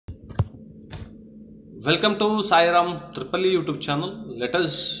Welcome to Sairam Triple E YouTube channel. Let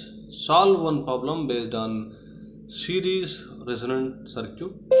us solve one problem based on series resonant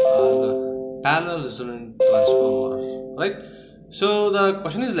circuit and parallel resonant transformer. Right? So the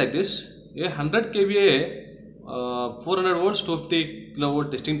question is like this: a 100 kVA, 400 volts, 250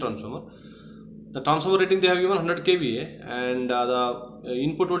 kilovolt testing transformer. The transformer rating they have given 100 kVA and the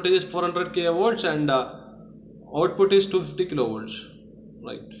input voltage is 400 kV and output is 250 kilovolts,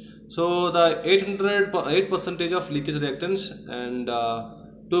 right? So the 8 percentage of leakage reactance and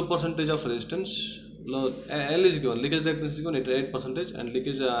 2 percentage of resistance. L is given, leakage reactance is given 8 percentage and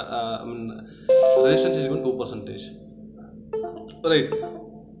leakage resistance is given 2 percentage, right?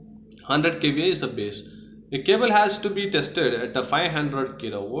 100 kVA is the base. A cable has to be tested at 500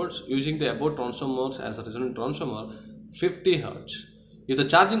 kilovolts using the above transformers as a resonant transformer 50 Hz. If the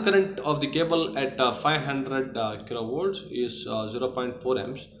charging current of the cable at 500 kilovolts is 0.4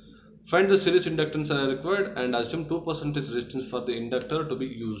 amps, find the series inductance required and assume 2% resistance for the inductor to be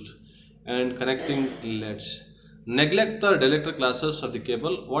used and connecting LEDs. Neglect the dielectric classes of the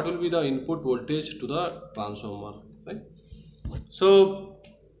cable. What will be the input voltage to the transformer? Right. So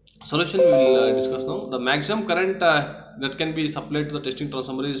solution we will discuss now. The maximum current that can be supplied to the testing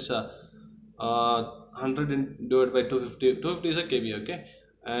transformer is 100 divided by 250. 250 is a kVA, okay,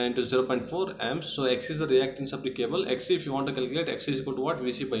 and 0.4 amps. So X is the reactance of the cable. Xc, if you want to calculate, Xc is equal to what?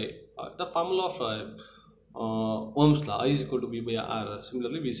 Vc by the formula of Ohm's law. I is equal to V by R.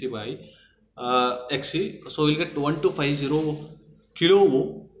 Similarly, Vc by Xc. So we'll get 1250 kilo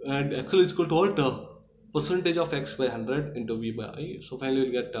ohm, and XL is equal to what? Percentage of X by 100 into V by I. So finally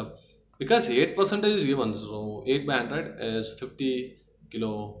we'll get because 8% is given, so 8 by 100 is 50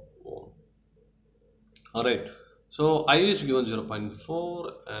 kilo ohm. Alright, so I is given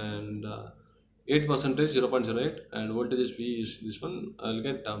 0.4 and 8% 0.08 and voltage is V is this one. I'll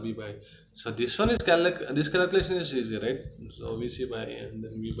get V by. So this one is this calculation is easy, right? So Vc by and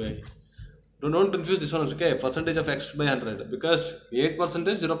then V by. Don't confuse this one. Okay, percentage of X by 100 because 8%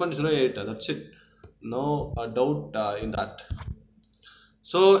 is 0.08. That's it. No doubt in that.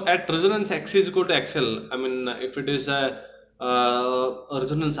 So at resonance X is equal to XL. I mean, if it is a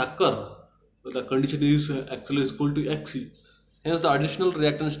resonance occur, the condition is XL is equal to XC. Hence the additional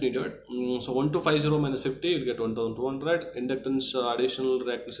reactance needed. So 1250 minus 50, you'll get 1200. Inductance additional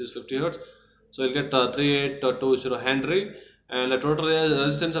reactance is 50 Hz. So you'll get 3820 Henry. And the total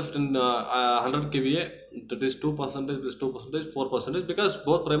resistance of 100 kVA, that is 2% plus 2%, 4%, because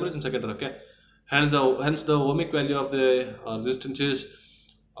both primary and secondary, okay. Hence the ohmic value of the resistance is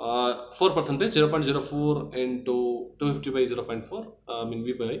 4%, 0.04 into 250 by 0.4, I mean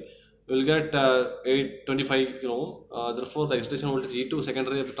V by. We will get 825 kilo ohm. Therefore, the excitation voltage E2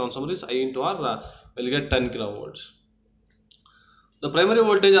 secondary of the transformer is I into R. We will get 10 kilovolts. The primary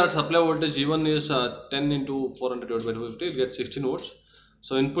voltage or supply voltage E1 is 10 into 400 divided by 250. You get 16 volts.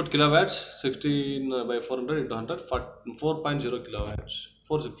 So input kilowatts 16 by 400 into 100, 4.0 kilowatts,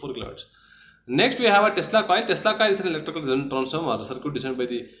 4 kilowatts. Next we have a Tesla coil. Tesla coil is an electrical transformer circuit designed by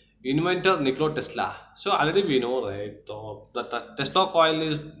the inventor Nikola Tesla. So already we know, right? So the Tesla coil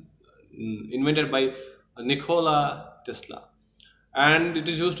is invented by Nikola Tesla, and it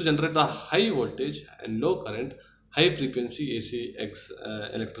is used to generate the high voltage and low current, high frequency AC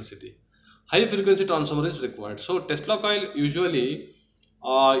electricity. High frequency transformer is required. So Tesla coil usually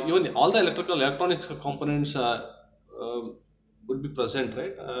even all the electronics components would be present,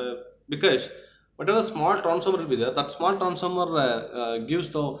 right? Because whatever small transformer will be there, that small transformer gives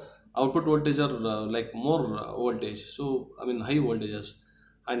the output voltage or like more voltage. So I mean high voltages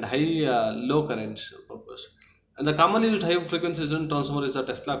and high low currents purpose. And the commonly used high frequency resonant transformer is a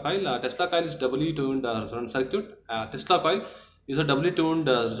Tesla coil. Tesla coil is doubly tuned resonant circuit. Tesla coil is a doubly tuned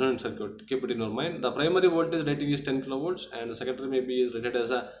resonant circuit. Keep it in your mind. The primary voltage rating is 10 kilovolts and the secondary may be rated as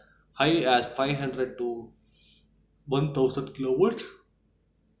a high as 500 to 1000 kilovolts.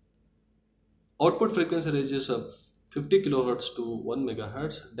 Output frequency range is 50 kilohertz to 1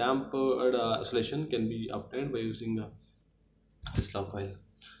 megahertz. Dampened oscillation can be obtained by using Tesla coil.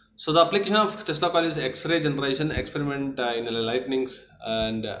 So the application of Tesla coil is X-ray generation, experiment in lightnings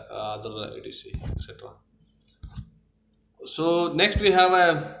and other etc, etc. So next we have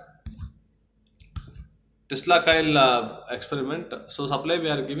a Tesla coil experiment. So supply we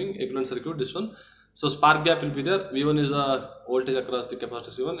are giving equivalent circuit, this one. So spark gap will be there. V1 is a voltage across the capacitor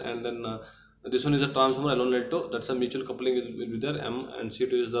C1, and then this one is a transformer L1 L2. That's a mutual coupling will be there. M and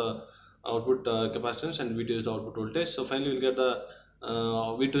C2 is the output capacitance and V2 is the output voltage. So finally we'll get the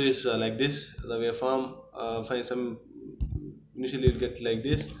V2 is like this. The waveform find some initially you'll get like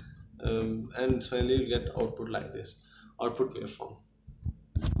this, and finally you'll get output like this. Output waveform.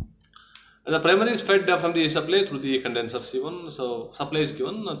 And the primary is fed from the supply through the condenser C1. So supply is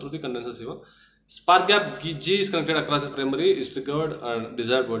given through the condenser C1. Spark gap G is connected across the primary is triggered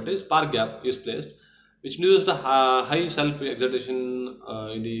desired voltage. Spark gap is placed, which induces the high self excitation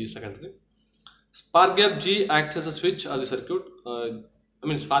in the secondary. Spark gap G acts as a switch of the circuit.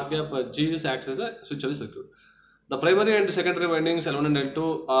 Spark gap G acts as a switch of the circuit. The primary and secondary windings L1 and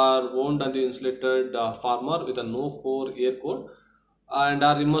L2 are wound on the insulated former with a no core air core and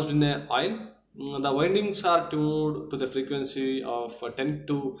are immersed in a oil. The windings are tuned to the frequency of 10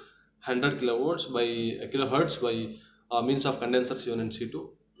 to 100 kilohertz by means of condenser C1 and C2.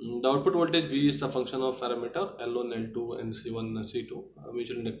 The output voltage V is the function of parameter L1, L2 and C1 and C2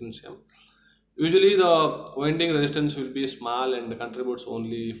 mutual inductance M. Usually the winding resistance will be small and contributes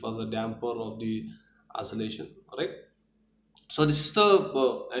only for the damper of the oscillation, right? So this is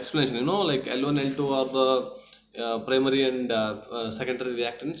the explanation, like L1, L2 are the primary and secondary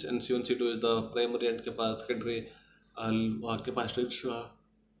reactants, and C1, C2 is the primary and secondary capacitance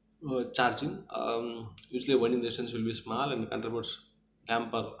charging. Usually winding resistance will be small and contributes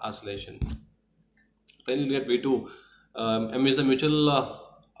damper oscillation. Finally, we get V2. M is the mutual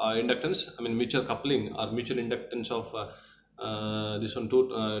inductance, mutual coupling or mutual inductance of this one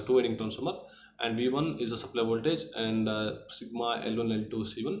two winding transformer, and V1 is the supply voltage, and sigma L1 L2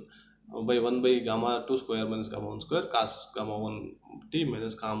 C1 by 1 by gamma 2 square minus gamma 1 square cos gamma 1 T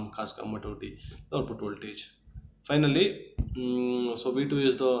minus cos gamma 2 T, the output voltage. Finally, so V2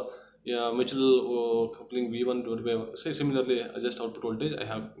 is the mutual coupling V1 divided by, say similarly just output voltage I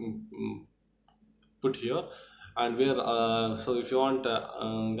have put here, and where so if you want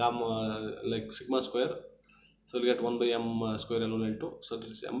gamma like sigma square, so we'll get 1 by m square L1 L2. So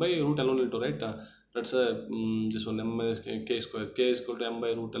this is m by root L1 L2, right? That's this one m minus k square. K is equal to m by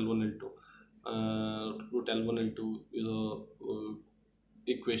root L1 L2. Root L1 L2 is a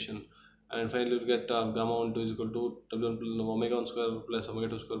equation, and finally we'll get gamma 1 2 is equal to W1 omega 1 square plus omega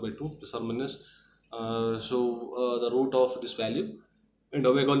 2 square by 2 plus or minus the root of this value, and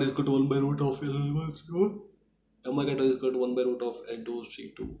omega 1 is equal to 1 by root of L1 square. Omega 2 is equal to 1 by root of L2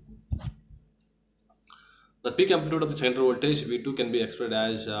 C2. The peak amplitude of the secondary voltage V2 can be expressed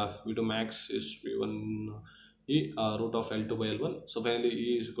as V2 max is V1 E root of L2 by L1. So finally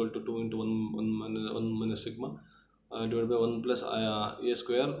E is equal to 2 into 1 minus sigma divided by 1 plus A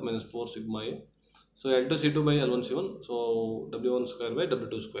square minus 4 sigma A. So L2 C2 by L1 C1. So W1 square by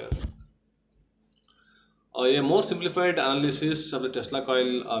W2 square. A more simplified analysis of the Tesla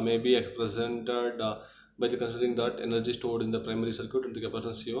coil may be represented by the considering that energy stored in the primary circuit in the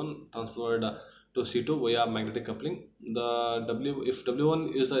capacitance C1 transferred to C2 via magnetic coupling. If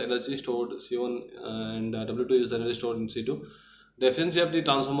W1 is the energy stored C1 and W2 is the energy stored in C2, the efficiency of the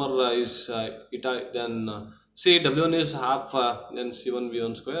transformer is eta. Then see W1 is half then C1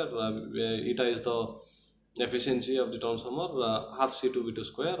 V1 square. Eta is the efficiency of the transformer. Half C2 V2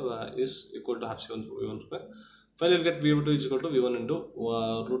 square is equal to half C1 V1 square. Finally, we'll get V2 is equal to V1 into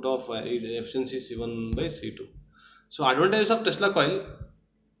root of efficiency C1 by C2. So advantages of Tesla coil.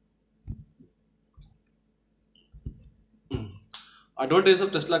 Advantage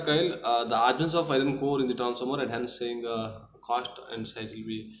of Tesla coil, the absence of iron core in the transformer, and hence saying cost and size will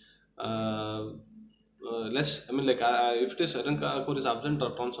be less. If it is iron core is absent,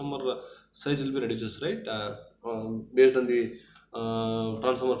 transformer size will be reduced, right? Based on the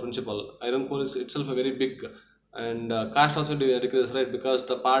transformer principle, iron core is itself a very big, and cost also decreases, right? Because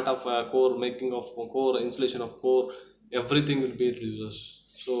the part of core, making of core, installation of core, everything will be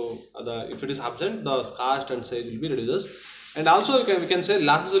reduced. So if it is absent, the cost and size will be reduced. And also we can say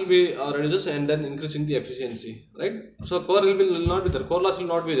losses will be reduced and then increasing the efficiency, right? So core will not be there, core loss will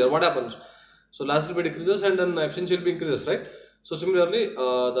not be there. What happens? So loss will be decreases and then efficiency will be increases, right? So similarly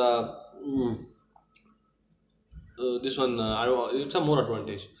this one it's a more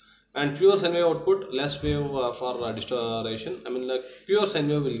advantage. And pure sine wave output, less wave for distortion. Like pure sine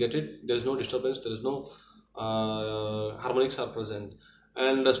wave will get it, there is no disturbance, there is no harmonics are present,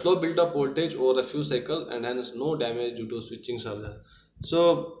 and a slow build up voltage over a few cycles, and hence no damage due to switching surges.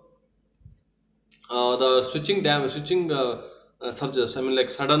 So the switching surges, like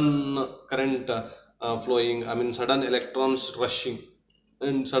sudden current flowing, sudden electrons rushing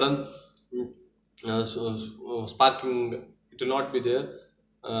and sudden sparking, it will not be there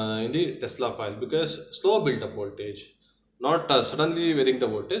in the Tesla coil, because slow build up voltage, not suddenly varying the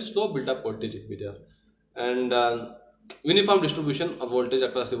voltage, slow build up voltage will be there. And uniform distribution of voltage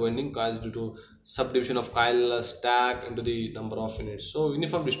across the winding coils due to subdivision of coil stack into the number of units. So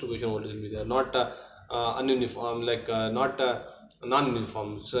uniform distribution voltage will be there, not ununiform, not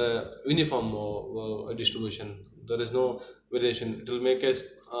non-uniform. It's uniform distribution. There is no variation. It will make a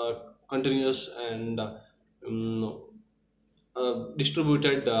continuous and um,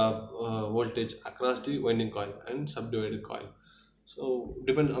 distributed voltage across the winding coil and subdivided coil. So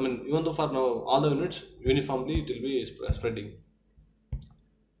depend. I mean, even though for now all the units uniformly it will be spreading.